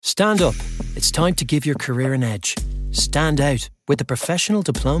Stand up. It's time to give your career an edge. Stand out with a professional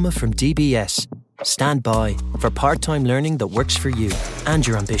diploma from DBS. Stand by for part-time learning that works for you and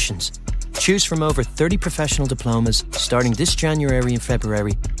your ambitions. Choose from over 30 professional diplomas starting this January and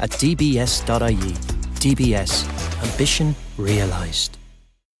February at dbs.ie. DBS. Ambition realised.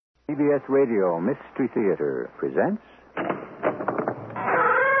 CBS Radio Mystery Theater presents...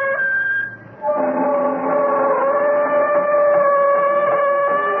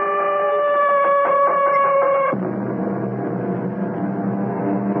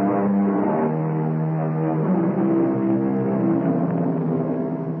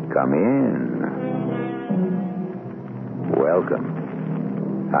 Come in. Welcome.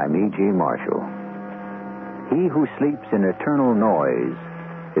 I'm E.G. Marshall. He who sleeps in eternal noise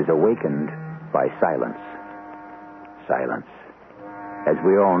is awakened by silence. Silence. As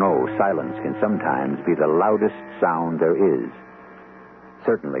we all know, silence can sometimes be the loudest sound there is.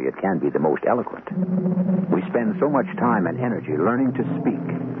 Certainly, it can be the most eloquent. We spend so much time and energy learning to speak,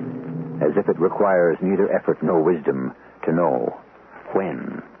 as if it requires neither effort nor wisdom to know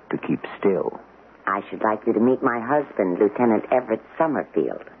when to keep still. I should like you to meet my husband, Lieutenant Everett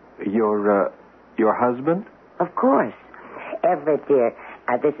Summerfield. Your husband? Of course. Everett, dear,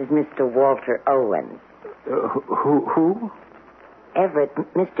 this is Mr. Walter Owens. Who? Everett,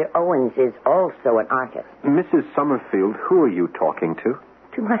 Mr. Owens is also an artist. Mrs. Summerfield, who are you talking to?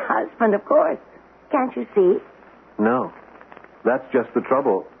 To my husband, of course. Can't you see? No. That's just the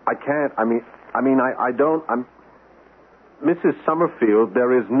trouble. I can't. I don't. Mrs. Summerfield,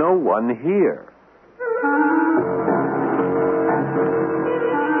 there is no one here.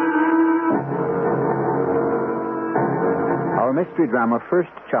 Our mystery drama, First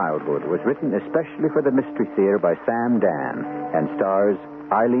Childhood, was written especially for the Mystery Theater by Sam Dan and stars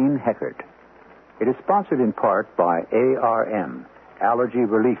Eileen Heckert. It is sponsored in part by ARM, Allergy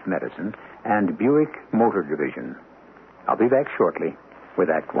Relief Medicine, and Buick Motor Division. I'll be back shortly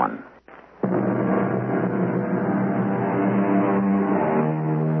with Act One.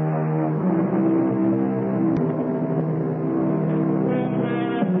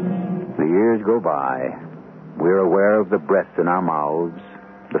 The years go by. We're aware of the breath in our mouths,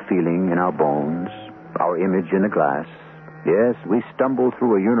 the feeling in our bones, our image in the glass. Yes, we stumble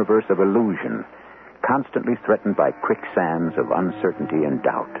through a universe of illusion, constantly threatened by quicksands of uncertainty and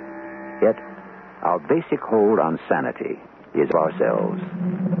doubt. Yet, our basic hold on sanity is ourselves.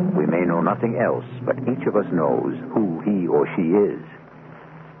 We may know nothing else, but each of us knows who he or she is.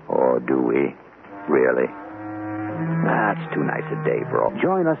 Or do we? Really? That's too nice a day for all.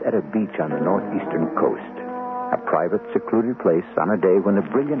 Join us at a beach on the northeastern coast. A private, secluded place on a day when the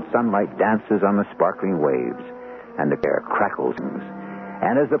brilliant sunlight dances on the sparkling waves and the air crackles.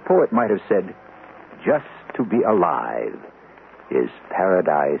 And as the poet might have said, just to be alive is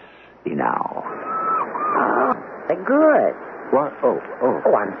paradise enow. Oh, good. What? Oh.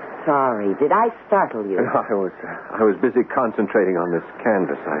 Oh, I'm sorry. Did I startle you? I was busy concentrating on this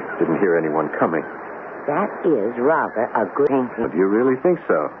canvas. I didn't hear anyone coming. That is rather a good painting. Do you really think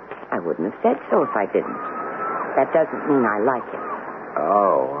so? I wouldn't have said so if I didn't. That doesn't mean I like it.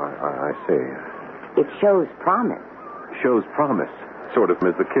 Oh, I see. It shows promise. Shows promise. Sort of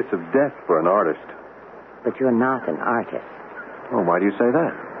as the kiss of death for an artist. But you're not an artist. Oh, why do you say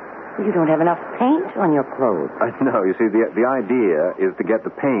that? You don't have enough paint on your clothes. No, you see, the idea is to get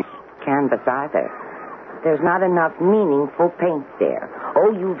the paint. Canvas either. There's not enough meaningful paint there.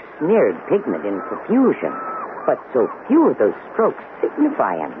 Oh, you've smeared pigment in profusion. But so few of those strokes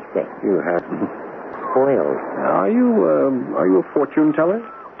signify anything. You have... Spoiled. Are you a fortune teller?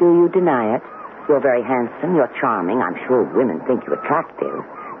 Do you deny it? You're very handsome. You're charming. I'm sure women think you attractive.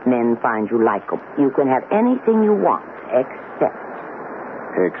 Men find you likable. You can have anything you want, except...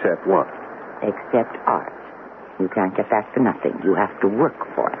 Except what? Except art. You can't get that for nothing. You have to work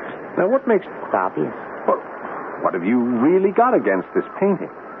for it. Now, what makes... It's obvious. What have you really got against this painting?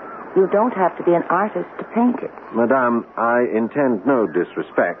 You don't have to be an artist to paint it. Madame, I intend no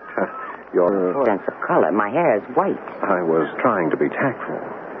disrespect. Your sense of color. My hair is white. I was trying to be tactful.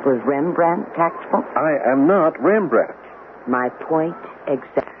 Was Rembrandt tactful? I am not Rembrandt. My point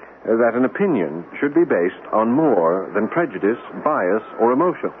exactly. That an opinion should be based on more than prejudice, bias, or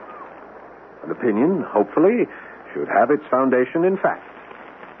emotion. An opinion, hopefully, should have its foundation in fact,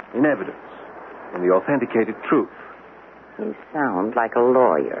 in evidence, in the authenticated truth. You sound like a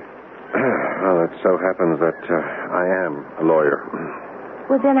lawyer. Well, it so happens that I am a lawyer.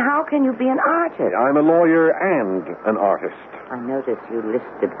 Well, then how can you be an artist? I'm a lawyer and an artist. I noticed you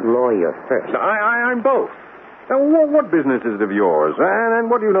listed lawyer first. I'm both. Now, what business is it of yours? And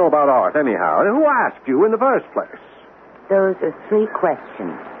what do you know about art, anyhow? And who asked you in the first place? Those are three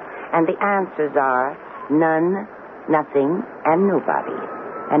questions. And the answers are none, nothing, and nobody.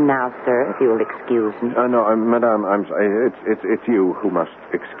 And now, sir, if you will excuse me. No, Madame, it's you who must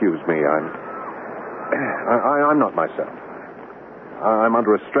excuse me. I'm not myself. I'm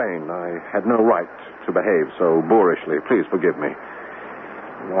under a strain. I had no right to behave so boorishly. Please forgive me.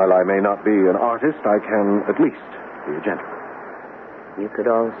 While I may not be an artist, I can at least be a gentleman. You could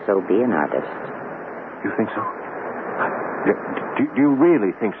also be an artist. You think so? Do you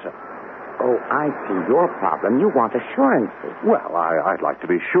really think so? Oh, I see your problem. You want assurances. Well, I'd like to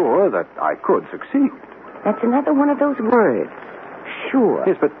be sure that I could succeed. That's another one of those words. Sure.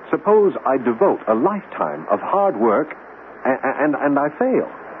 Yes, but suppose I devote a lifetime of hard work and I fail.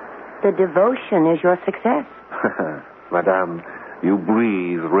 The devotion is your success. Madame, you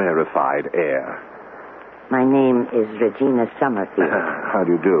breathe rarefied air. My name is Regina Summerfield. How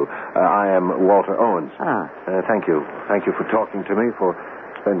do you do? I am Walter Owens. Thank you. Thank you for talking to me, for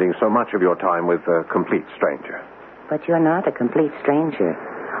spending so much of your time with a complete stranger. But you're not a complete stranger,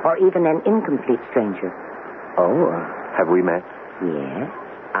 or even an incomplete stranger. Oh, have we met? Yes,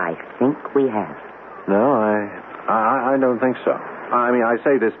 I think we have. No, I don't think so. I mean, I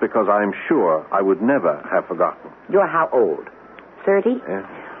say this because I'm sure I would never have forgotten. You're how old? 30? Yes.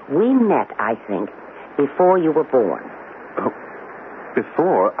 We met, I think, before you were born. Oh,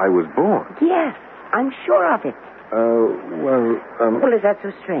 before I was born? Yes, I'm sure of it. Well, is that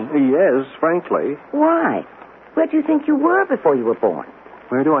so strange? Yes, frankly. Why? Where do you think you were before you were born?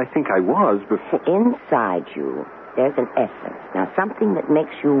 Where do I think I was before? Inside you, there's an essence. Now, something that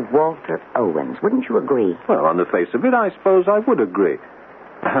makes you Walter Owens. Wouldn't you agree? Well, on the face of it, I suppose I would agree.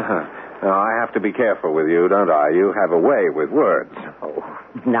 Now, I have to be careful with you, don't I? You have a way with words. Oh,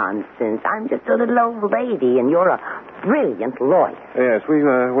 nonsense. I'm just a little old lady, and you're a brilliant lawyer. Yes, we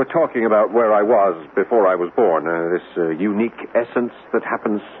were talking about where I was before I was born. This unique essence that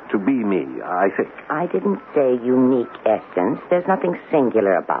happens to be me, I think. I didn't say unique essence. There's nothing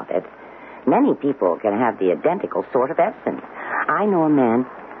singular about it. Many people can have the identical sort of essence. I know a man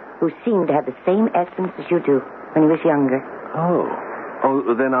who seemed to have the same essence as you do when he was younger. Oh,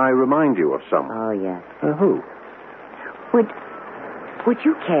 then I remind you of someone. Oh, yes. Who? Would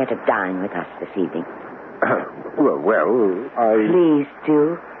you care to dine with us this evening? Well, I... Please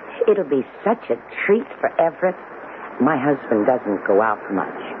do. It'll be such a treat for Everett. My husband doesn't go out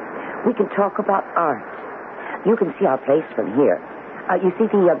much. We can talk about art. You can see our place from here. You see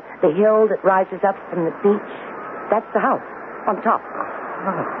the hill that rises up from the beach? That's the house on top.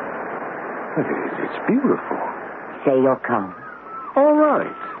 It's beautiful. Say you'll come. All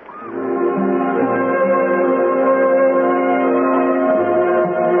right.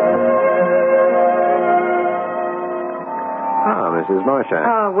 Mrs. Marcia.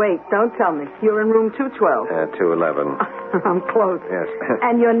 Oh, wait, don't tell me. You're in room 212. 211. I'm close. Yes.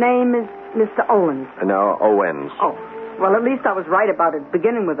 And your name is Mr. Owens? No, Owens. Oh, well, at least I was right about it,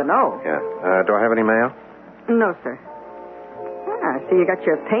 beginning with an O. Yeah. Do I have any mail? No, sir. I see you got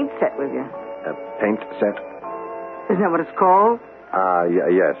your paint set with you. A paint set? Isn't that what it's called?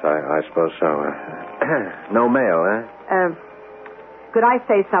 Yes, I suppose so. No mail, eh? Could I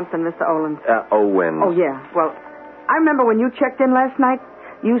say something, Mr. Owens? Owens. Oh, yeah. Well, I remember when you checked in last night,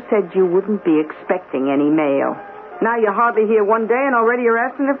 you said you wouldn't be expecting any mail. Now you're hardly here one day, and already you're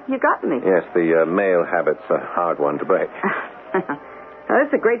asking if you got any. Yes, the mail habit's a hard one to break. Now, this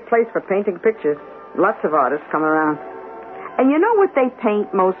is a great place for painting pictures. Lots of artists come around. And you know what they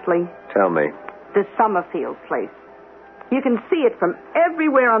paint mostly? Tell me. The Summerfield place. You can see it from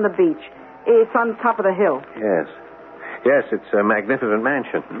everywhere on the beach. It's on top of the hill. Yes. Yes, it's a magnificent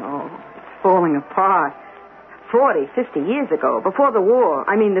mansion. Oh, it's falling apart. 40, 50 years ago, before the war.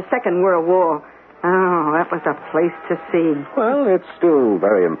 I mean, the Second World War. Oh, that was a place to see. Well, it's still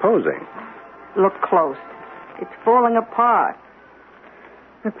very imposing. Look close. It's falling apart.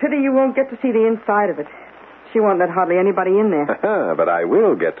 A pity you won't get to see the inside of it. She won't let hardly anybody in there. But I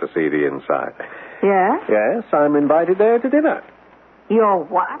will get to see the inside. Yeah? Yes, I'm invited there to dinner. You're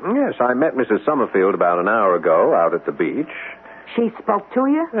what? Yes, I met Mrs. Summerfield about an hour ago out at the beach. She spoke to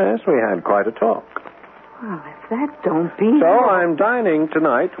you? Yes, we had quite a talk. Well, if that don't be... So I'm dining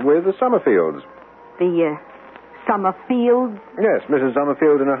tonight with the Summerfields. The, Summerfield? Yes, Mrs.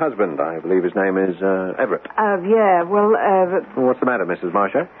 Summerfield and her husband. I believe his name is, Everett. Yeah, well, What's the matter, Mrs.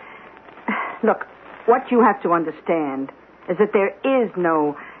 Marcia? Look, what you have to understand is that there is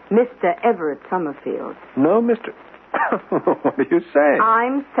no Mr. Everett Summerfield. No, Mr... What are you saying?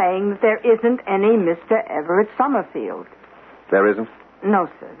 I'm saying that there isn't any Mr. Everett Summerfield. There isn't? No,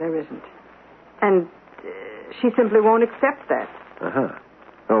 sir, there isn't. And she simply won't accept that. Uh-huh.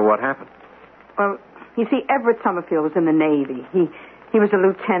 Oh, what happened? Well, you see, Everett Summerfield was in the Navy. He was a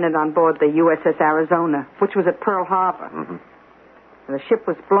lieutenant on board the USS Arizona, which was at Pearl Harbor. Mm-hmm. The ship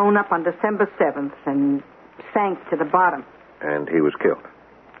was blown up on December 7th and sank to the bottom. And he was killed.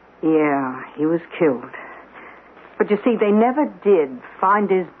 Yeah, he was killed. But you see, they never did find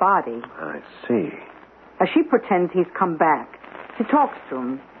his body. I see. Now, she pretends he's come back. She talks to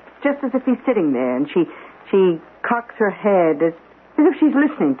him, just as if he's sitting there, and she cocks her head as if she's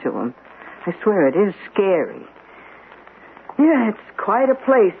listening to him. I swear it is scary. Yeah, it's quite a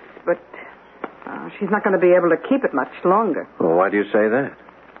place, but she's not going to be able to keep it much longer. Well, why do you say that?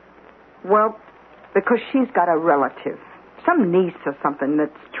 Well, because she's got a relative, some niece or something,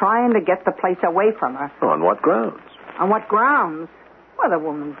 that's trying to get the place away from her. On what grounds? On what grounds? Well, the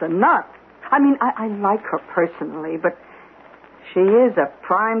woman's a nut. I mean, I like her personally, but she is a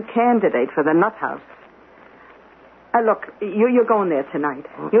prime candidate for the nut house. Look, you're going there tonight.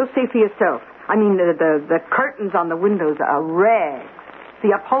 You'll see for yourself. I mean, the curtains on the windows are rags.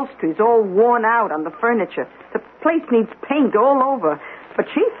 The upholstery's all worn out on the furniture. The place needs paint all over. But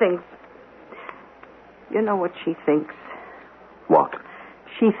she thinks... You know what she thinks? What?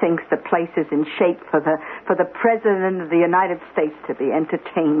 She thinks the place is in shape for the President of the United States to be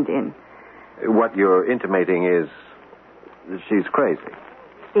entertained in. What you're intimating is she's crazy.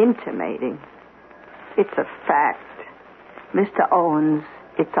 Intimating? It's a fact. Mr. Owens,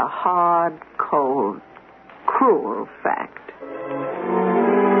 it's a hard, cold, cruel fact.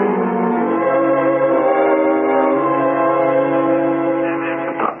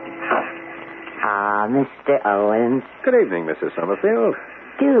 Mr. Owens. Good evening, Mrs. Summerfield.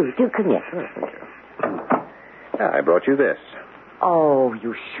 Do come here. Oh, thank you. I brought you this. Oh,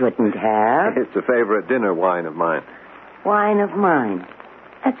 you shouldn't have. It's a favorite dinner wine of mine. Wine of mine.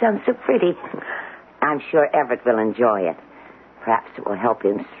 That sounds so pretty. I'm sure Everett will enjoy it. Perhaps it will help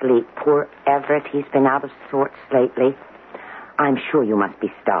him sleep. Poor Everett, he's been out of sorts lately. I'm sure you must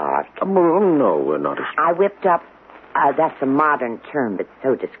be starved. Well, no, we're not. I whipped up... that's a modern term, but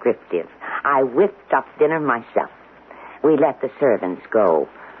so descriptive. I whipped up dinner myself. We let the servants go.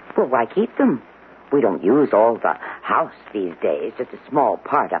 Well, why keep them? We don't use all the house these days, just a small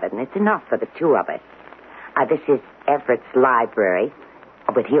part of it, and it's enough for the two of us. This is Everett's library,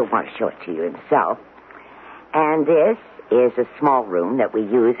 but he'll want to show it to you himself. And this is a small room that we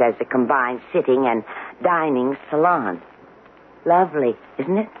use as a combined sitting and dining salon. Lovely,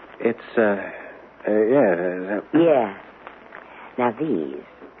 isn't it? It's, yeah. Yeah. Now, these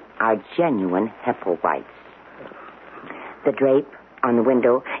are genuine Hepplewhites. The drape on the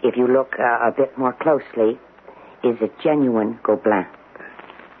window, if you look a bit more closely, is a genuine Gobelin.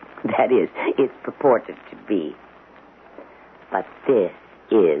 That is, it's purported to be. But this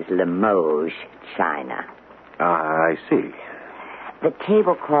is Limoges china. I see. The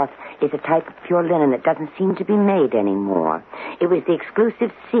tablecloth is a type of pure linen that doesn't seem to be made anymore. It was the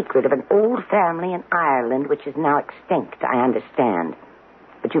exclusive secret of an old family in Ireland, which is now extinct, I understand.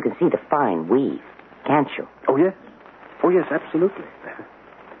 But you can see the fine weave, can't you? Oh, yes. Oh, yes, absolutely.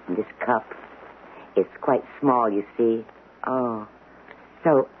 And this cup, it's quite small, you see. Oh,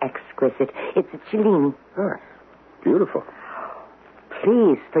 so exquisite. It's a Cellini. Oh, beautiful.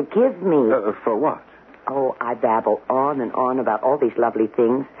 Please, forgive me. For what? Oh, I babble on and on about all these lovely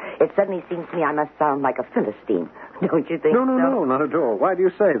things. It suddenly seems to me I must sound like a Philistine. Don't you think so? No, not at all. Why do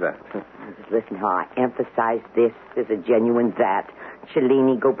you say that? Just listen how I emphasize this as a genuine that.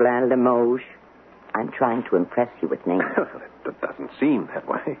 Cellini, Gobelin, Limoges. I'm trying to impress you with names. It doesn't seem that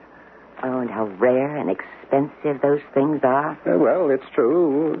way. Oh, and how rare and expensive those things are. Well, it's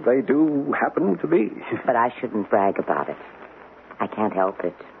true. They do happen to be. But I shouldn't brag about it. I can't help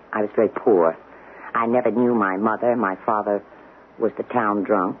it. I was very poor. I never knew my mother. My father was the town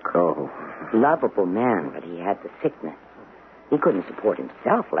drunk. Oh. Lovable man, but he had the sickness. He couldn't support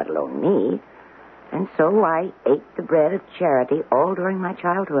himself, let alone me. And so I ate the bread of charity all during my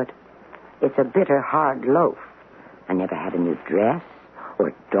childhood. It's a bitter, hard loaf. I never had a new dress or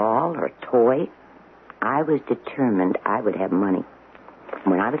a doll or a toy. I was determined I would have money.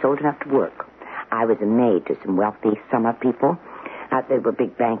 When I was old enough to work, I was a maid to some wealthy summer people. They were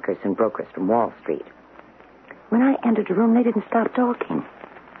big bankers and brokers from Wall Street. When I entered a room, they didn't stop talking.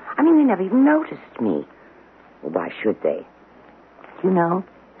 I mean, they never even noticed me. Well, why should they? Do you know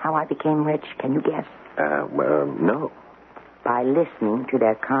how I became rich? Can you guess? No. By listening to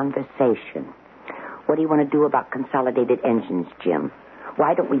their conversation. What do you want to do about Consolidated Engines, Jim?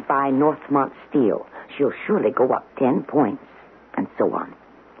 Why don't we buy Northmont Steel? She'll surely go up 10 points. And so on.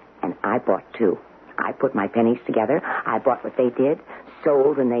 And I bought too. I put my pennies together. I bought what they did,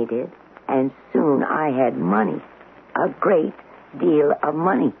 sold when they did, and soon I had money. A great deal of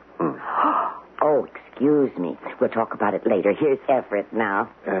money. Oh, excuse me. We'll talk about it later. Here's Everett now.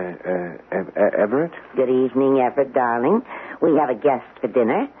 Everett? Good evening, Everett, darling. We have a guest for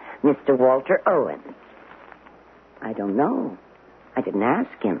dinner, Mr. Walter Owens. I don't know. I didn't ask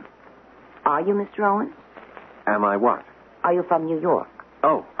him. Are you Mr. Owens? Am I what? Are you from New York?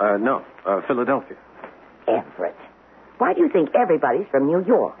 Oh, no. Philadelphia. Everett. Why do you think everybody's from New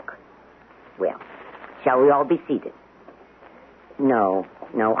York? Well, shall we all be seated? No,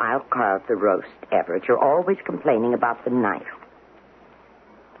 I'll carve the roast, Everett. You're always complaining about the knife.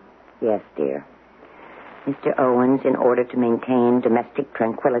 Yes, dear. Mr. Owens, in order to maintain domestic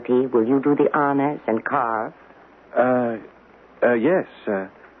tranquility, will you do the honors and carve? Yes.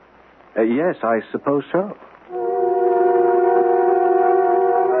 Yes, I suppose so.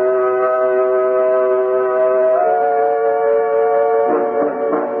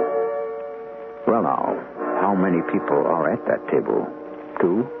 Well, now, how many people are at that table?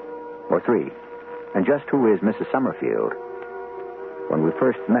 2 or 3? And just who is Mrs. Summerfield? When we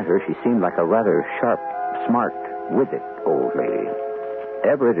first met her, she seemed like a rather sharp, smart, with-it old lady.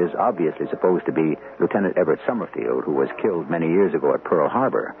 Everett is obviously supposed to be Lieutenant Everett Summerfield, who was killed many years ago at Pearl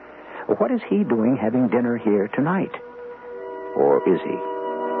Harbor. What is he doing having dinner here tonight? Or is he?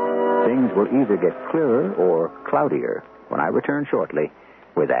 Things will either get clearer or cloudier when I return shortly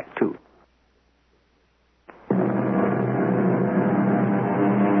with Act 2.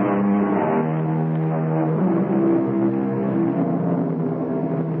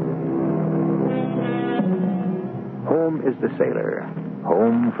 Home is the sailor.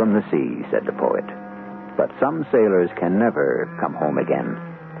 Home from the sea, said the poet. But some sailors can never come home again.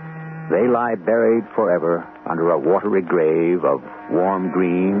 They lie buried forever under a watery grave of warm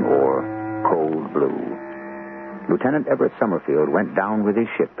green or cold blue. Lieutenant Everett Summerfield went down with his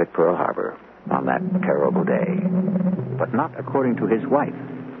ship at Pearl Harbor on that terrible day. But not according to his wife,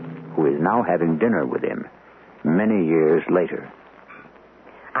 who is now having dinner with him many years later.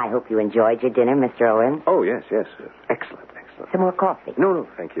 I hope you enjoyed your dinner, Mr. Owens. Oh, yes. Excellent. Some more coffee? No,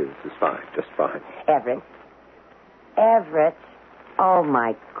 thank you. This is fine. Just fine. Everett. Oh,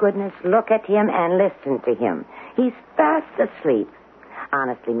 my goodness. Look at him and listen to him. He's fast asleep.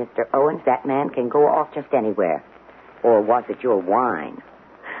 Honestly, Mr. Owens, that man can go off just anywhere. Or was it your wine?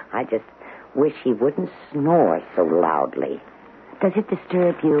 I just wish he wouldn't snore so loudly. Does it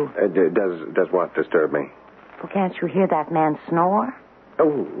disturb you? Does what disturb me? Well, can't you hear that man snore?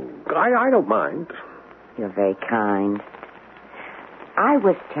 Oh, I don't mind. You're very kind. I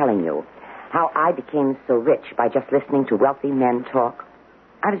was telling you how I became so rich by just listening to wealthy men talk.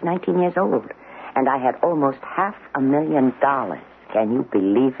 I was 19 years old, and I had almost $500,000. Can you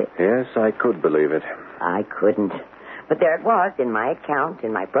believe it? Yes, I could believe it. I couldn't. But there it was in my account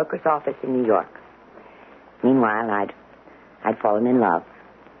in my broker's office in New York. Meanwhile, I'd fallen in love.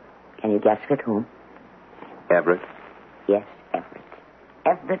 Can you guess with whom? Everett? Yes, Everett.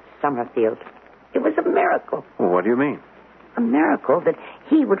 Everett Summerfield. It was a miracle. What do you mean? A miracle that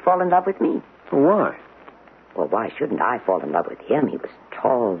he would fall in love with me. Why? Well, why shouldn't I fall in love with him? He was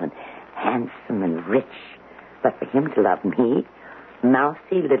tall and handsome and rich. But for him to love me,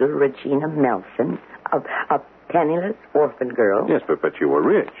 mousy little Regina Melson, a penniless orphan girl. Yes, but you were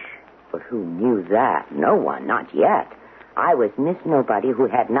rich. But who knew that? No one, not yet. I was Miss Nobody who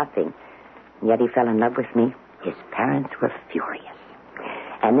had nothing. And yet he fell in love with me. His parents were furious.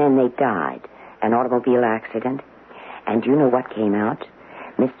 And then they died. An automobile accident. And you know what came out?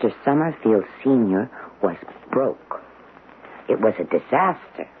 Mr. Summerfield Sr. was broke. It was a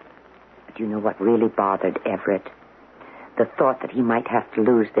disaster. But you know what really bothered Everett? The thought that he might have to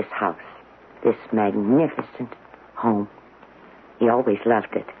lose this house, this magnificent home. He always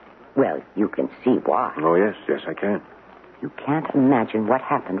loved it. Well, you can see why. Oh, yes, I can. You can't imagine what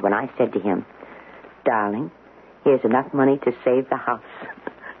happened when I said to him, "Darling, here's enough money to save the house."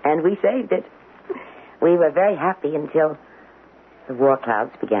 And we saved it. We were very happy until the war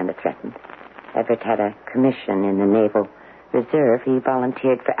clouds began to threaten. Everett had a commission in the Naval Reserve. He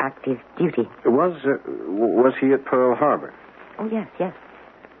volunteered for active duty. Was he at Pearl Harbor? Oh, yes.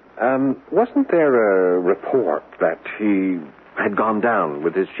 Wasn't there a report that he had gone down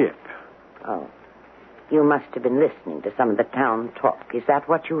with his ship? Oh. You must have been listening to some of the town talk. Is that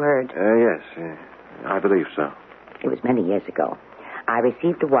what you heard? Yes. I believe so. It was many years ago. I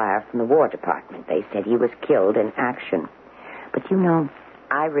received a wire from the War Department. They said he was killed in action. But you know,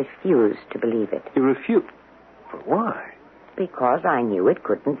 I refused to believe it. You refused? But why? Because I knew it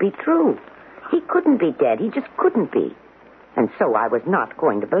couldn't be true. He couldn't be dead. He just couldn't be. And so I was not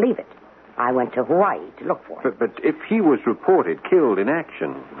going to believe it. I went to Hawaii to look for him. But if he was reported killed in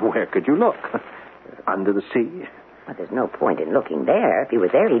action, where could you look? Under the sea? Well, there's no point in looking there. If he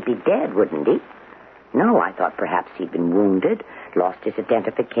was there, he'd be dead, wouldn't he? No, I thought perhaps he'd been wounded, lost his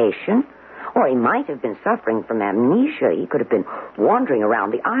identification, or he might have been suffering from amnesia. He could have been wandering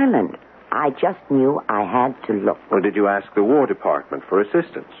around the island. I just knew I had to look. Or did you ask the War Department for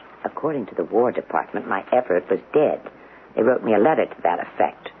assistance? According to the War Department, my Everett was dead. They wrote me a letter to that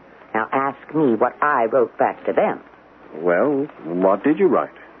effect. Now ask me what I wrote back to them. Well, what did you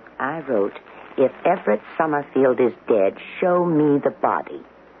write? I wrote, if Everett Summerfield is dead, show me the body.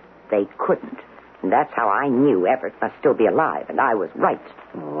 They couldn't. And that's how I knew Everett must still be alive, and I was right.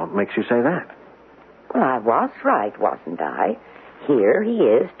 Well, what makes you say that? Well, I was right, wasn't I? Here he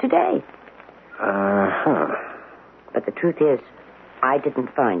is today. Uh-huh. But the truth is, I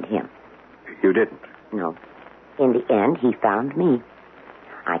didn't find him. You didn't? No. In the end, he found me.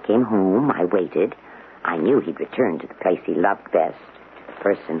 I came home, I waited. I knew he'd return to the place he loved best, to the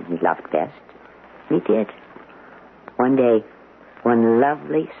person he loved best. He did. One day, one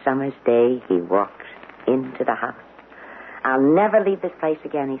lovely summer's day, he walked into the house. I'll never leave this place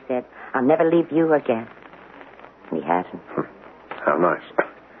again, he said. I'll never leave you again. And he hasn't. How nice.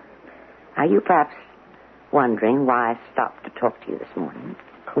 Are you perhaps wondering why I stopped to talk to you this morning?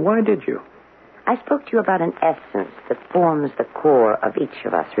 Why did you? I spoke to you about an essence that forms the core of each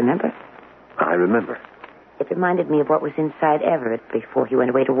of us, remember? I remember. It reminded me of what was inside Everett before he went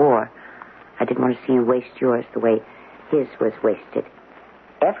away to war. I didn't want to see you waste yours the way his was wasted.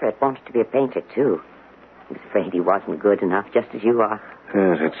 Everett wanted to be a painter, too. He was afraid he wasn't good enough, just as you are.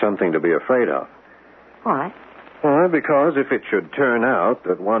 Yes, it's something to be afraid of. Why? Why, because if it should turn out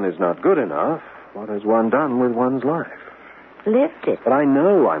that one is not good enough, what has one done with one's life? Lived it. But I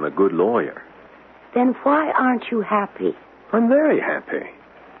know I'm a good lawyer. Then why aren't you happy? I'm very happy.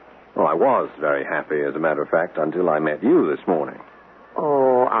 Well, I was very happy, as a matter of fact, until I met you this morning.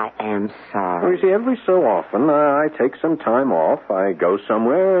 Oh, I am Well, sorry. you see, every so often I take some time off. I go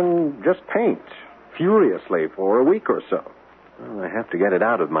somewhere and just paint furiously for a week or so. Well, I have to get it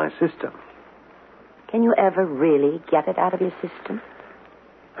out of my system. Can you ever really get it out of your system?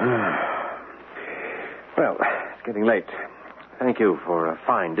 Well, it's getting late. Thank you for a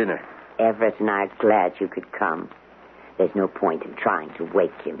fine dinner. Everett and I are glad you could come. There's no point in trying to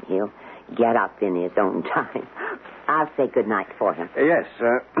wake him. He'll get up in his own time. I'll say good night for him. Yes,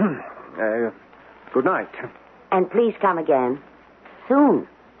 good night. And please come again. Soon.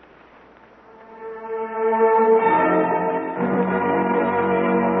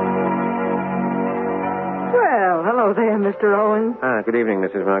 Well, hello there, Mr. Owen. Good evening,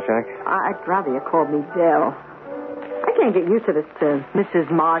 Mrs. Marshak. I'd rather you called me Dell. I can't get used to this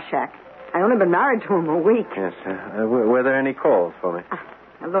Mrs. Marshak. I only been married to him a week. Yes, were there any calls for me?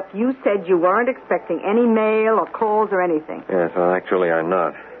 Now, look, you said you weren't expecting any mail or calls or anything. Yes, well, actually, I'm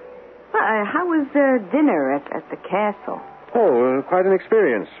not. How was dinner at the castle? Oh, quite an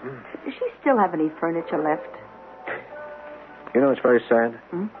experience. Does she still have any furniture left? You know, it's very sad.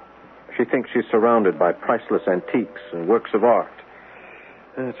 Hmm? She thinks she's surrounded by priceless antiques and works of art.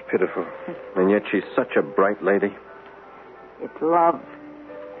 It's pitiful. And yet she's such a bright lady. It's love.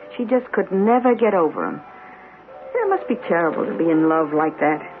 She just could never get over him. It must be terrible to be in love like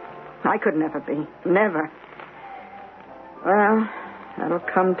that. I could never be. Never. Well, that'll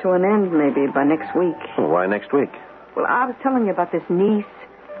come to an end maybe by next week. Oh, why next week? Well, I was telling you about this niece.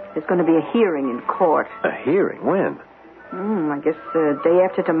 There's going to be a hearing in court. A hearing? When? I guess day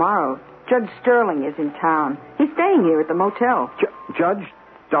after tomorrow. Judge Sterling is in town. He's staying here at the motel. Judge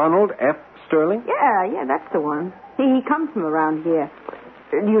Donald F. Sterling? Yeah, that's the one. He comes from around here.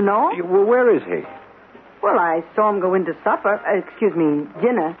 Do you know him? Well, where is he? Well, I saw him go into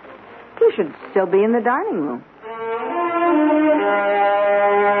dinner. He should still be in the dining room.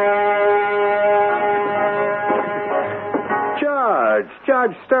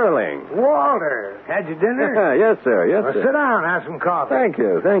 Judge Sterling. Walter, had your dinner? Yes, sir. Yes, Well, sir. sit down, have some coffee. Thank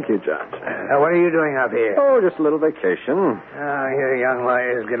you, Judge. What are you doing up here? Oh, just a little vacation. I hear young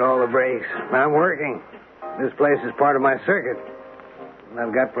lawyers get all the breaks. I'm working. This place is part of my circuit.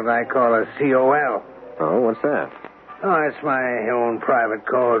 I've got what I call a COL. Oh, what's that? Oh, it's my own private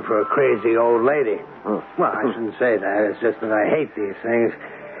code for a crazy old lady. Oh. Well, I shouldn't say that. It's just that I hate these things.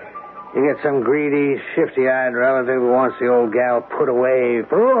 You get some greedy, shifty-eyed relative who wants the old gal put away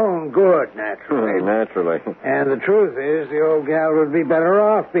for her own good, naturally. Naturally. And the truth is, the old gal would be better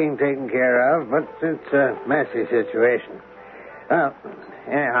off being taken care of, but it's a messy situation. Well,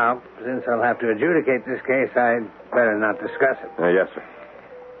 anyhow, since I'll have to adjudicate this case, I'd better not discuss it. Yes, sir.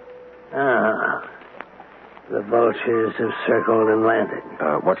 The vultures have circled and landed.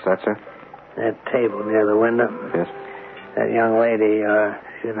 What's that, sir? That table near the window. Yes. That young lady, or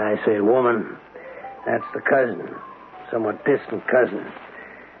should I say woman, that's the cousin. Somewhat distant cousin.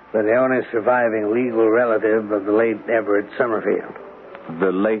 for the only surviving legal relative of the late Everett Summerfield.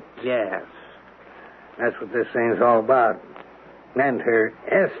 The late... Yes. That's what this thing's all about. And her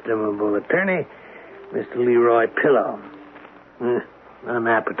estimable attorney, Mr. Leroy Pillow.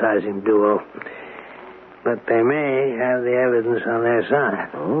 Unappetizing duo. But they may have the evidence on their side.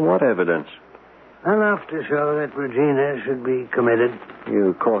 Oh, what evidence? Enough to show that Regina should be committed.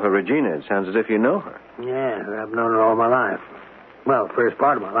 You call her Regina. It sounds as if you know her. Yeah, I've known her all my life. Well, first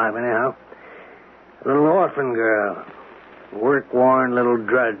part of my life, anyhow. A little orphan girl. Work-worn little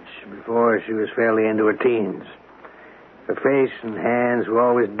drudge before she was fairly into her teens. Her face and hands were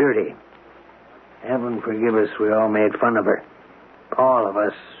always dirty. Heaven forgive us, we all made fun of her. All of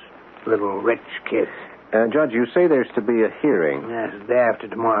us little rich kids. Judge, you say there's to be a hearing. Yes, the day after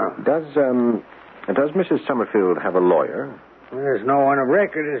tomorrow. Does Mrs. Summerfield have a lawyer? There's no one of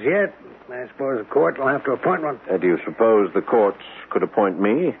record as yet. I suppose the court will have to appoint one. Do you suppose the courts could appoint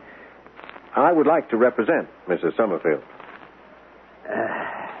me? I would like to represent Mrs. Summerfield.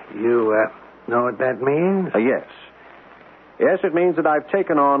 You know what that means? Yes. Yes, it means that I've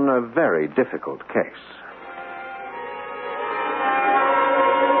taken on a very difficult case.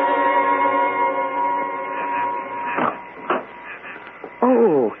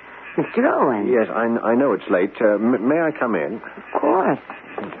 Oh, Mr. Owen. Yes, I know it's late. May I come in? Of course.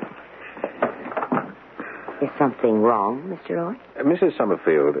 Is something wrong, Mr. Owen? Mrs.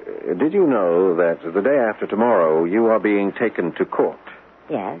 Summerfield, did you know that the day after tomorrow you are being taken to court?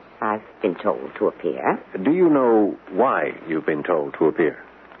 Yes, I've been told to appear. Do you know why you've been told to appear?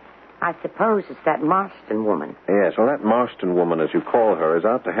 I suppose it's that Marston woman. Yes, well, that Marston woman, as you call her, is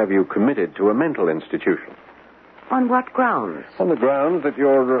out to have you committed to a mental institution. On what grounds? On the grounds that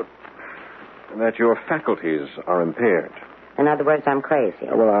your faculties are impaired. In other words, I'm crazy.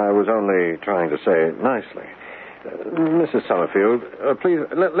 Well, I was only trying to say it nicely. Mrs. Summerfield, please,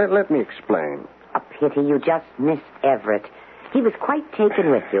 let me explain. A pity you just missed Everett. He was quite taken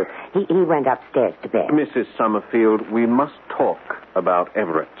with you. He went upstairs to bed. Mrs. Summerfield, we must talk about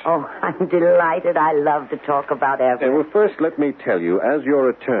Everett. Oh, I'm delighted. I love to talk about Everett. Well, first, let me tell you, as your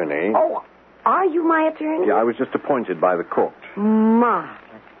attorney... Oh, are you my attorney? Yeah, I was just appointed by the court. Marvelous.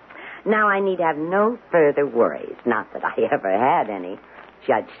 Now I need have no further worries. Not that I ever had any.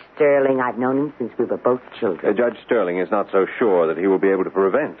 Judge Sterling, I've known him since we were both children. Judge Sterling is not so sure that he will be able to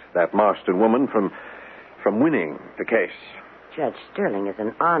prevent that Marston woman from winning the case. Judge Sterling is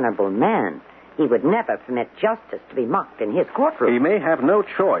an honorable man. He would never permit justice to be mocked in his courtroom. He may have no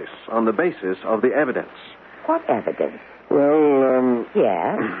choice on the basis of the evidence. What evidence? Well,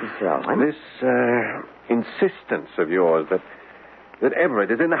 Yes, Mr. Owen. This insistence of yours that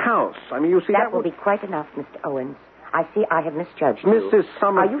Everett is in the house. I mean, you see, that will be quite enough, Mr. Owens. I see I have misjudged you. Mrs.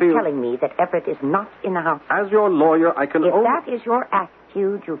 Summerfield... Are you telling me that Everett is not in the house? As your lawyer, I can If only... that is your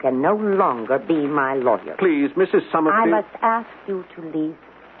attitude, you can no longer be my lawyer. Please, Mrs. Summerfield... I must ask you to leave.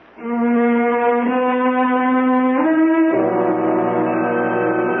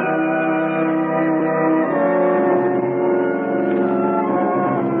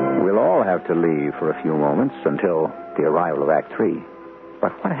 We'll all have to leave for a few moments until the arrival of Act 3.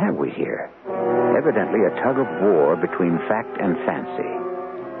 But what have we here? Evidently a tug of war between fact and fancy.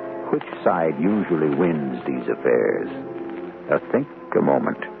 Which side usually wins these affairs? Think a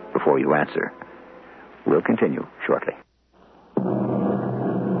moment before you answer. We'll continue shortly.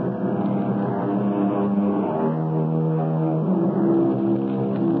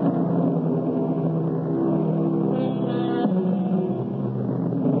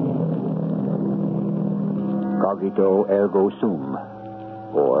 Cogito ergo sum.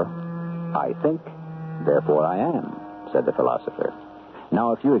 Or, I think, therefore I am, said the philosopher.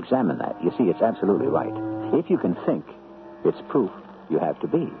 Now, if you examine that, you see it's absolutely right. If you can think, it's proof you have to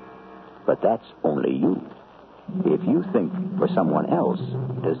be. But that's only you. If you think for someone else,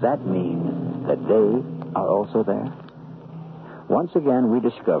 does that mean that they are also there? Once again, we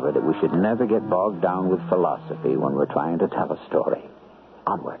discover that we should never get bogged down with philosophy when we're trying to tell a story.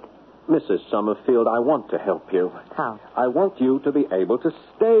 Onward. Mrs. Summerfield, I want to help you. How? I want you to be able to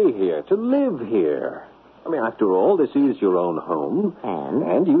stay here, to live here. I mean, after all, this is your own home.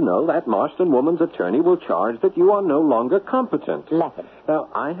 And you know that Marston woman's attorney will charge that you are no longer competent. let him. Now,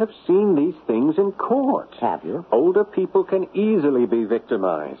 I have seen these things in court. Have you? Older people can easily be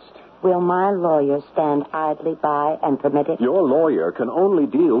victimized. Will my lawyer stand idly by and permit it? Your lawyer can only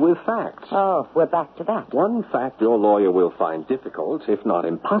deal with facts. Oh, we're back to that. One fact your lawyer will find difficult, if not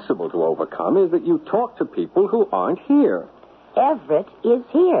impossible to overcome, is that you talk to people who aren't here. Everett is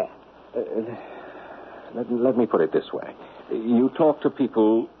here. Let me put it this way. You talk to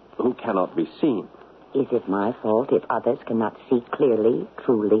people who cannot be seen. Is it my fault if others cannot see clearly,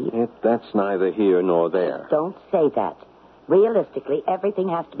 truly? That's neither here nor there. Don't say that. Realistically, everything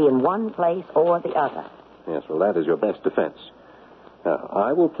has to be in one place or the other. Yes, well, that is your best defense. Now,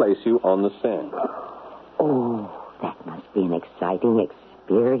 I will place you on the stand. Oh, that must be an exciting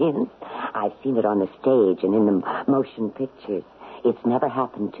experience. I've seen it on the stage and in the motion pictures. It's never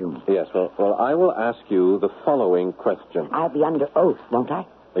happened to me. Yes, well, I will ask you the following question. I'll be under oath, won't I?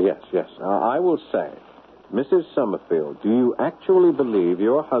 Yes. I will say, Mrs. Summerfield, do you actually believe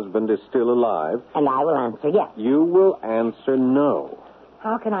your husband is still alive? And I will answer yes. You will answer no.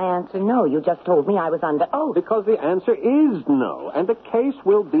 How can I answer no? You just told me I was under oath. Because the answer is no, and the case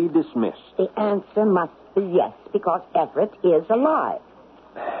will be dismissed. The answer must be yes, because Everett is alive.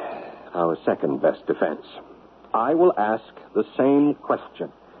 Our second best defense. I will ask the same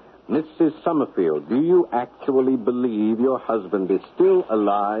question. Mrs. Summerfield, do you actually believe your husband is still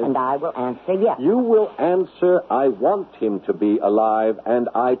alive? And I will answer yes. You will answer, I want him to be alive, and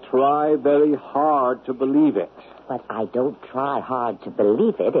I try very hard to believe it. But I don't try hard to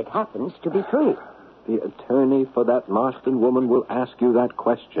believe it. It happens to be true. The attorney for that Marston woman will ask you that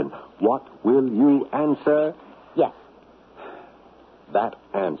question. What will you answer? Yes. That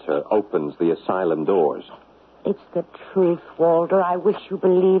answer opens the asylum doors. It's the truth, Walter. I wish you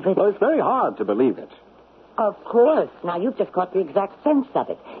believe it. Well, it's very hard to believe it. Of course. Now, you've just caught the exact sense of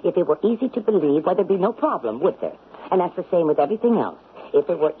it. If it were easy to believe, well, there'd be no problem, would there? And that's the same with everything else. If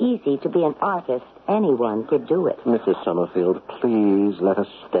it were easy to be an artist, anyone could do it. Mrs. Summerfield, please let us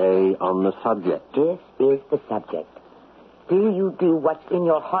stay on the subject. This is the subject. Do you do what's in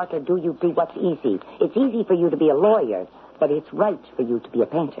your heart or do you do what's easy? It's easy for you to be a lawyer, but it's right for you to be a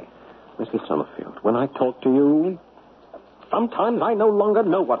painter. Mrs. Summerfield, when I talk to you, sometimes I no longer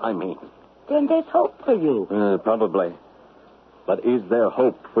know what I mean. Then there's hope for you. Probably. But is there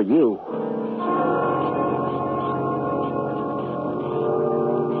hope for you?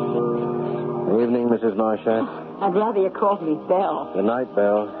 Evening, Mrs. Marshak. I'd rather you called me Belle. Good night,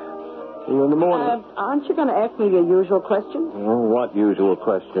 Belle. See you in the morning. Aren't you going to ask me your usual question? Oh, what usual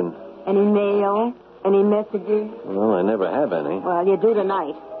question? Any mail? Any messages? Well, I never have any. Well, you do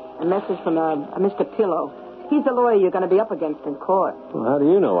tonight. A message from a Mr. Pillow. He's the lawyer you're going to be up against in court. Well, how do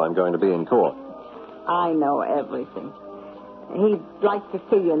you know I'm going to be in court? I know everything. He'd like to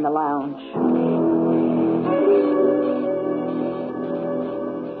see you in the lounge.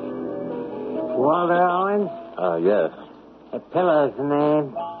 Walter Owens? Yes. Pillow's the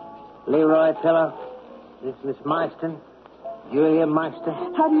name. Leroy Pillow. This is Miss Marston. Julia Marston.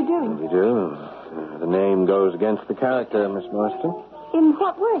 How do you do? You do. The name goes against the character, Miss Marston. In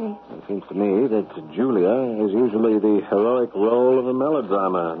what way? It seems to me that Julia is usually the heroic role of a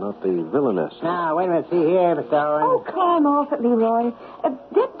melodrama, not the villainess. Now, wait a minute. See here, Mr. Owens. Oh, climb off it, Leroy.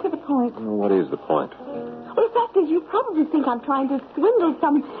 Get to the point. What is the point? Well, the fact is, you probably think I'm trying to swindle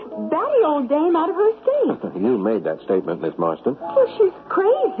some batty old dame out of her estate. You made that statement, Miss Marston. Well, she's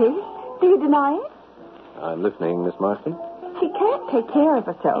crazy. Do you deny it? I'm listening, Miss Marston. She can't take care of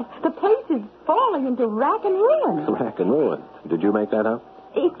herself. The place is falling into rack and ruin. Rack and ruin. Did you make that up?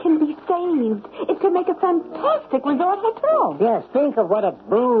 It can be saved. It could make a fantastic resort hotel. Yes, think of what a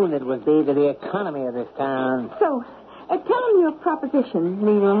boon it would be to the economy of this town. So, tell him your proposition,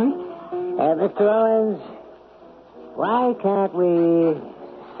 Leroy. Mr. Owens, why can't we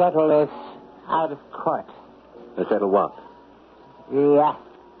settle this out of court? Settle what? The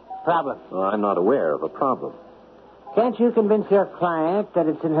problem. Well, I'm not aware of a problem. Can't you convince your client that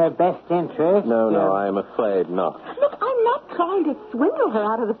it's in her best interest? No, I'm afraid not. Look, I'm not trying to swindle her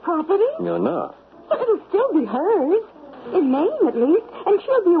out of the property. You're not. But it'll still be hers. In name, at least. And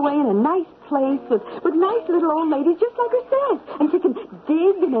she'll be away in a nice place with nice little old ladies just like herself. And she can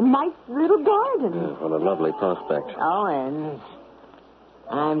dig in a nice little garden. What a lovely prospect. Owens,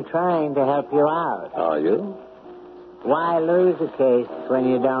 I'm trying to help you out. Are you? Why lose a case when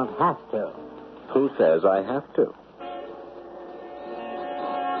you don't have to? Who says I have to?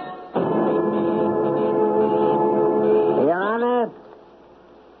 Your Honor,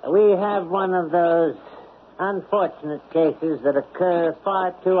 we have one of those unfortunate cases that occur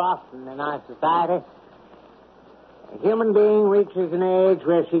far too often in our society. A human being reaches an age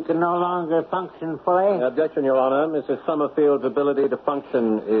where she can no longer function fully. Objection, Your Honor. Mrs. Summerfield's ability to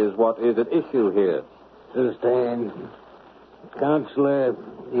function is what is at issue here. Sustained. Counselor,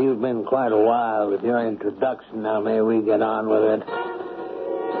 you've been quite a while with your introduction. Now, may we get on with it?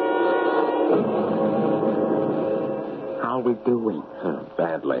 How are we doing?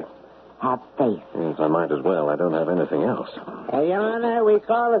 Badly. Have faith. Yes, I might as well. I don't have anything else. Your Honor, we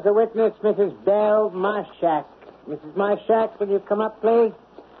call as a witness Mrs. Belle Marshak. Mrs. Marshak, will you come up, please?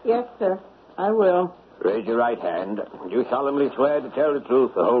 Yes, sir. I will. Raise your right hand. Do you solemnly swear to tell the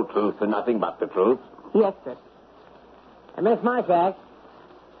truth, the whole truth, and nothing but the truth? Yes, sir. Miss Marshak,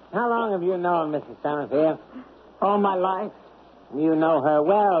 how long have you known Mrs. Summerfield? All my life. You know her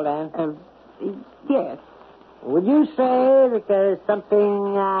well, then? Yes. Would you say that there's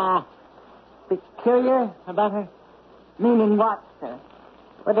something peculiar about her? Meaning what, sir?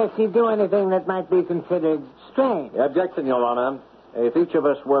 Or does she do anything that might be considered strange? Objection, Your Honor. If each of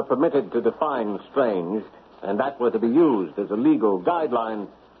us were permitted to define strange, and that were to be used as a legal guideline,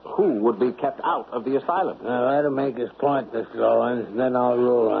 who would be kept out of the asylum? Now, let him make his point, Mr. Owens, and then I'll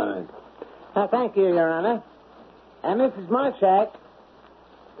rule on it. Thank you, Your Honor. And Mrs. Marshak,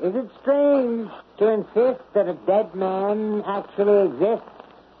 is it strange to insist that a dead man actually exists?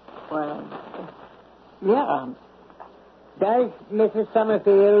 Well, yeah. Does Mrs.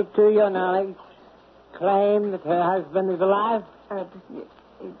 Summerfield, to your knowledge, claim that her husband is alive?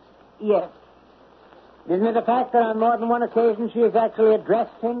 Yes. Isn't it a fact that on more than one occasion she has actually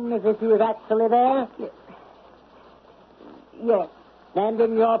addressed him as if he was actually there? Yes. And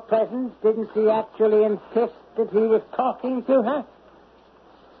in your presence, didn't she actually insist that he was talking to her?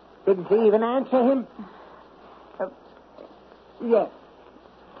 Didn't she even answer him? Yes.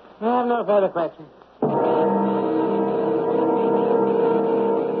 I have no further questions.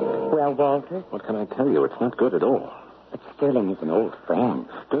 Well, Walter? What can I tell you? It's not good at all. But Sterling is an old friend.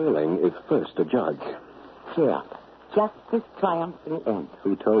 Sterling is first a judge. Cheer up. Justice triumphs in the end.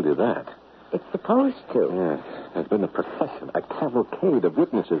 Who told you that? It's supposed to. Yes. There's been a procession, a cavalcade of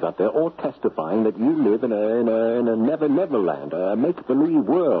witnesses out there, all testifying that you live in a never land, a make-believe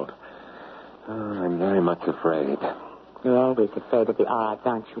world. Oh, I'm very much afraid. You're always afraid of the odds,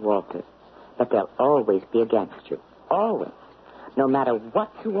 aren't you, Walter? But they'll always be against you. Always. No matter what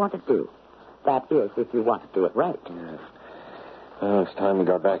you want to do. That is, if you want to do it right. Yes. Well, it's time we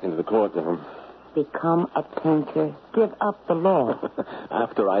got back into the courtroom. Become a painter. Give up the law.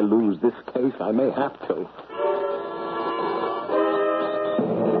 After I lose this case, I may have to.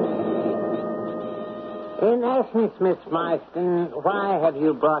 In essence, Miss Marston, why have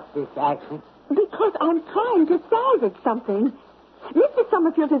you brought this action? Because I'm trying to salvage something. Mr.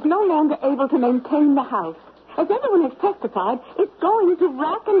 Summerfield is no longer able to maintain the house. As everyone has testified, it's going to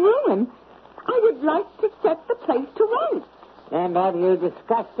rack and ruin. I would like to set the place to rights. And have you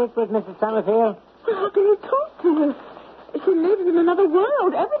discussed it with Mrs. Summerfield? Well, how can you talk to her? She lives in another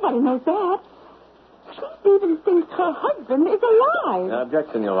world. Everybody knows that. She even thinks her husband is alive.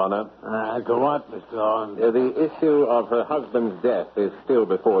 Objection, Your Honor. To what, Mr. Owens? The issue of her husband's death is still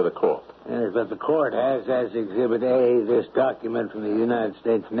before the court. Yes, but the court has as Exhibit A this document from the United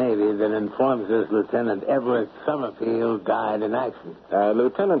States Navy that informs us Lieutenant Everett Summerfield died in action.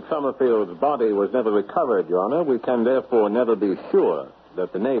 Lieutenant Summerfield's body was never recovered, Your Honor. We can therefore never be sure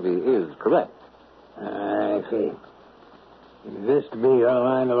that the Navy is correct. I see. Is this to be your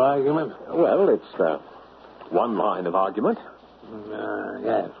line of argument? Well, it's one line of argument.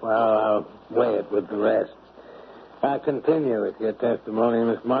 Yes. Well, I'll weigh it with the rest. I'll continue with your testimony,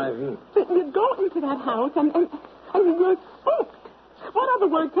 Miss Marsden. But you go into that house and you're spooked. What other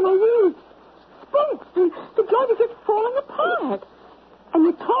word can I use? Spooked. The joint is just falling apart. And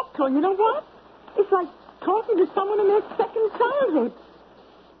you talk to her, you know what? It's like talking to someone in their second childhood.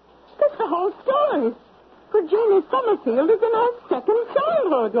 That's the whole story. Virginia Summerfield is in her second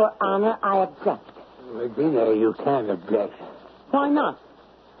childhood. Your Honor, I object. Regina, you can't object. Why not?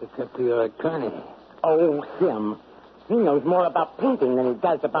 It's up to your attorney. Oh, him. He knows more about painting than he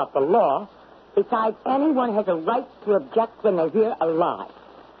does about the law. Besides, anyone has a right to object when they hear a lie.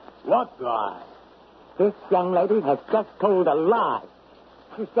 What lie? This young lady has just told a lie.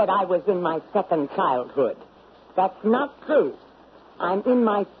 She said I was in my second childhood. That's not true. I'm in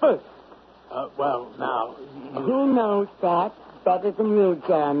my first. Well, now... Who knows that better than you,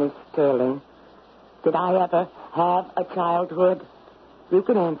 Jeremy Sterling? Did I ever have a childhood? You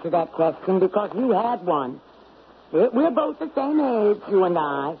can answer that question because you had one. We're both the same age, you and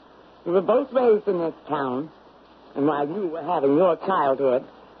I. We were both raised in this town. And while you were having your childhood,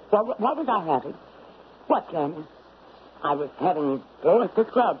 what was I having? What, Jeremy? I was having floors to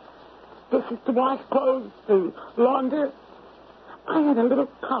scrub, dishes to wash, clothes to launder. I had a little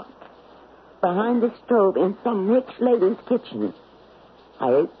cot behind the stove in some rich lady's kitchen.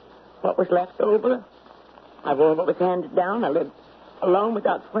 I ate what was left over. I wore what was handed down. I lived alone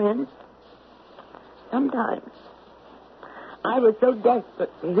without friends. Sometimes I was so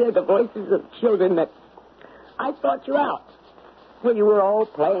desperate to hear the voices of children that I thought you out. Well, you were all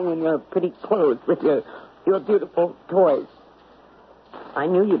playing in your pretty clothes with your beautiful toys. I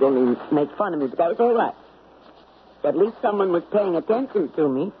knew you'd only make fun of me, but that was all right. At least someone was paying attention to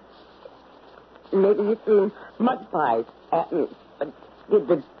me. maybe you threw mud pies at me. But did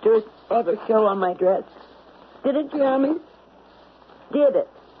the dirt ever show on my dress? Did it, Jeremy? Did it?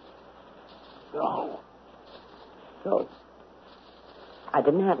 No. So, I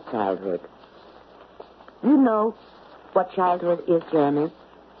didn't have a childhood. You know what childhood is, Jeremy.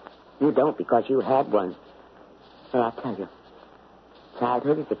 You don't because you had one. Well, I'll tell you.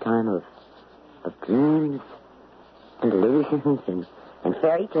 Childhood is a time of dreams and illusions and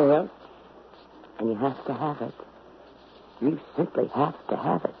fairy tales. And you have to have it. You simply have to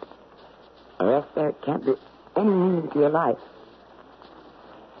have it. Or else there can't be any meaning to your life.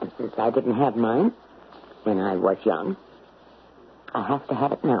 And since I didn't have mine when I was young, I have to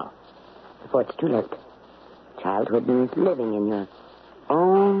have it now, before it's too late. Childhood means living in your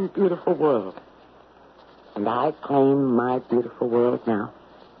own beautiful world. And I claim my beautiful world now.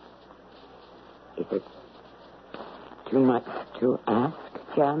 Is it too much to ask,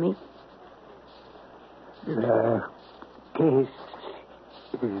 Jeremy? The case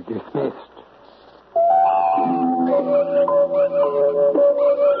is dismissed.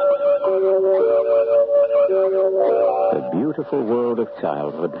 The beautiful world of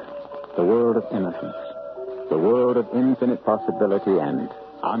childhood, the world of innocence, the world of infinite possibility and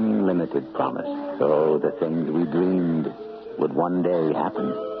unlimited promise. So the things we dreamed would one day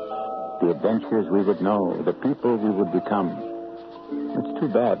happen. The adventures we would know, the people we would become. It's too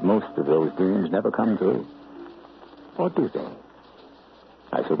bad most of those dreams never come true. Or do they?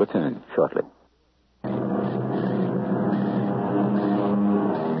 I shall return shortly.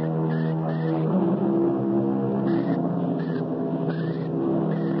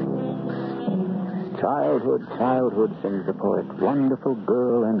 Childhood, childhood, sings the poet. Wonderful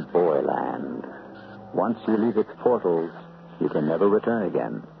girl and boy land. Once you leave its portals, you can never return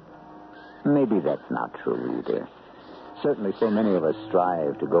again. Maybe that's not true either. Certainly so many of us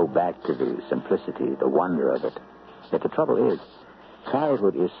strive to go back to the simplicity, the wonder of it. But the trouble is,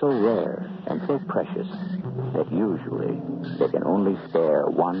 childhood is so rare and so precious that usually they can only spare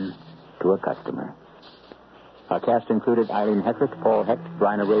one to a customer. Our cast included Eileen Hetrick, Paul Hecht,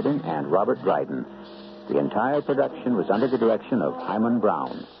 Bryna Rabin, and Robert Dryden. The entire production was under the direction of Hyman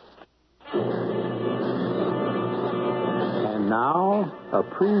Brown. And now, a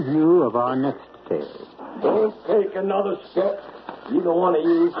preview of our next tale. Don't take another step. You don't want to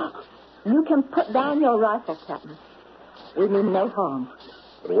use. You can put down your rifle, Captain. We mean no harm.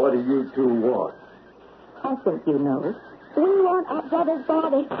 What do you two want? I think you know. We want our brother's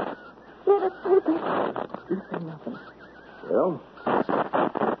body. Let us take it. You say nothing. Well?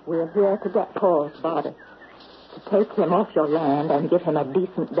 We're here to get Paul's body. To take him off your land and give him a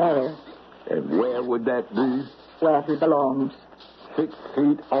decent burial. And where would that be? Where he belongs. 6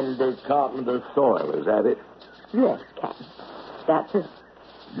 feet under Carpenter's soil, is that it? Yes, Captain. That's it.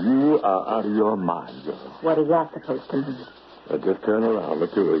 You are out of your mind, girl. What is that supposed to mean? Now just turn around, the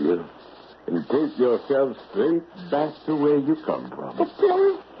two of you, and take yourselves straight back to where you come from. But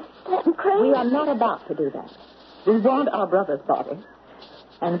please, Captain Crane. We are not about to do that. We want our brother's body,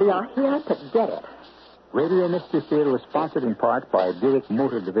 and we are here to get it. Radio Mystery Theater was sponsored in part by Buick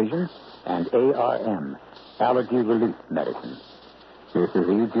Motor Division and ARM, Allergy Relief Medicine. This is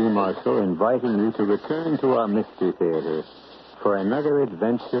E.G. Marshall inviting you to return to our Mystery Theater for another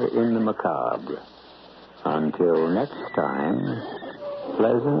adventure in the macabre. Until next time,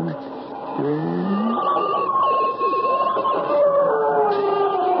 pleasant dreams.